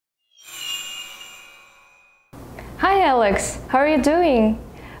Hi Alex, how are you doing?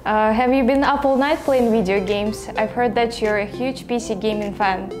 Have you been up all night playing video games? I've heard that you're a huge PC gaming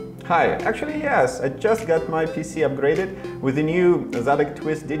fan. Hi, actually yes, I just got my PC upgraded with the new ZADAK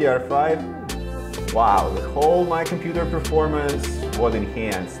Twist DDR5. Wow, the whole my computer performance was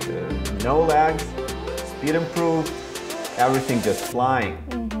enhanced. No lags, speed improved, everything just flying.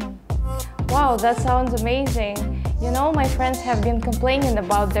 Wow, that sounds amazing. You know, my friends have been complaining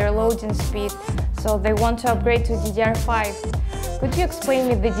about their loading speed, so they want to upgrade to DDR5. Could you explain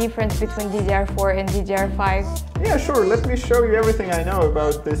me the difference between DDR4 and DDR5? Yeah, sure. Let me show you everything I know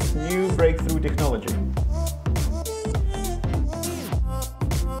about this new breakthrough technology.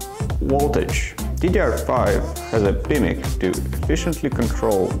 Voltage. DDR5 has a PMIC to efficiently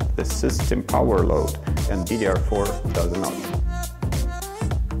control the system power load, and DDR4 does not.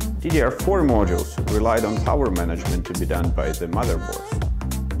 DDR4 modules relied on power management to be done by the motherboard,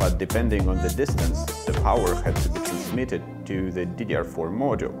 but depending on the distance, the power had to be transmitted to the DDR4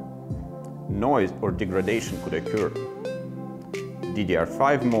 module. Noise or degradation could occur.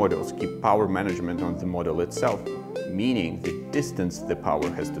 DDR5 modules keep power management on the module itself, meaning the distance the power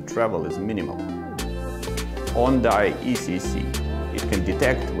has to travel is minimal. On-die ECC. It can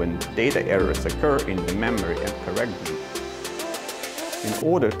detect when data errors occur in the memory and correct them. In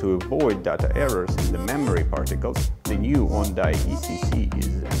order to avoid data errors in the memory particles, the new on-die ECC is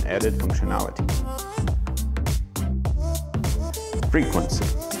an added functionality. Frequency.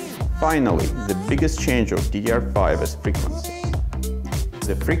 Finally, the biggest change of DDR5 is frequency.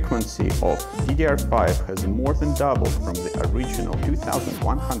 The frequency of DDR5 has more than doubled from the original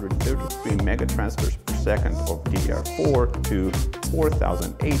 2133 megatransfers per second of DDR4 to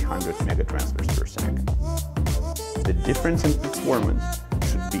 4800 megatransfers per second. The difference in performance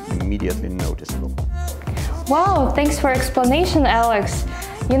should be immediately noticeable. Wow, thanks for explanation, Alex.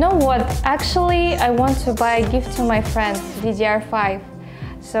 You know what? Actually, I want to buy a gift to my friend, DDR5.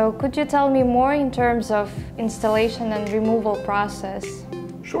 So could you tell me more in terms of installation and removal process?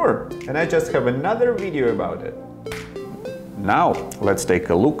 Sure, and I just have another video about it. Now, let's take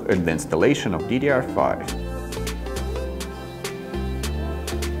a look at the installation of DDR5.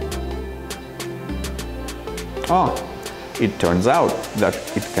 It turns out that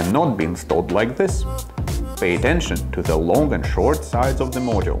it cannot be installed like this. Pay attention to the long and short sides of the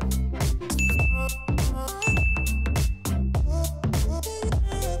module.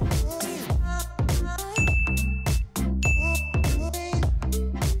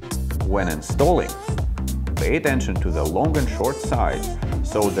 When installing, pay attention to the long and short sides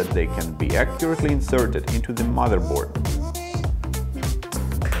so that they can be accurately inserted into the motherboard.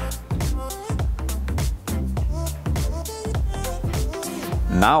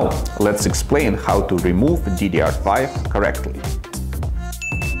 Now, let's explain how to remove DDR5 correctly.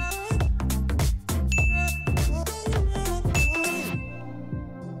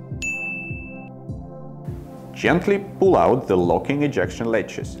 Gently pull out the locking ejection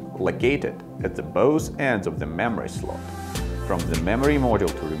latches, located at the both ends of the memory slot, from the memory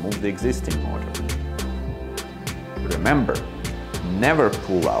module to remove the existing module. Remember, never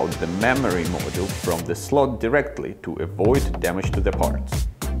pull out the memory module from the slot directly to avoid damage to the parts.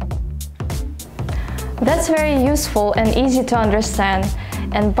 That's very useful and easy to understand.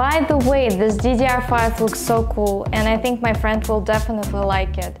 And by the way, this DDR5 looks so cool, and I think my friend will definitely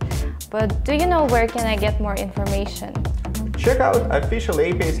like it. But do you know where can I get more information? Check out official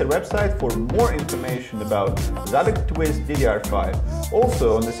APAcer website for more information about ZADAK Twist DDR5.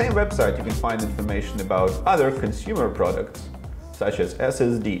 Also, on the same website you can find information about other consumer products, such as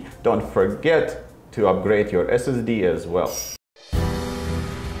SSD. Don't forget to upgrade your SSD as well.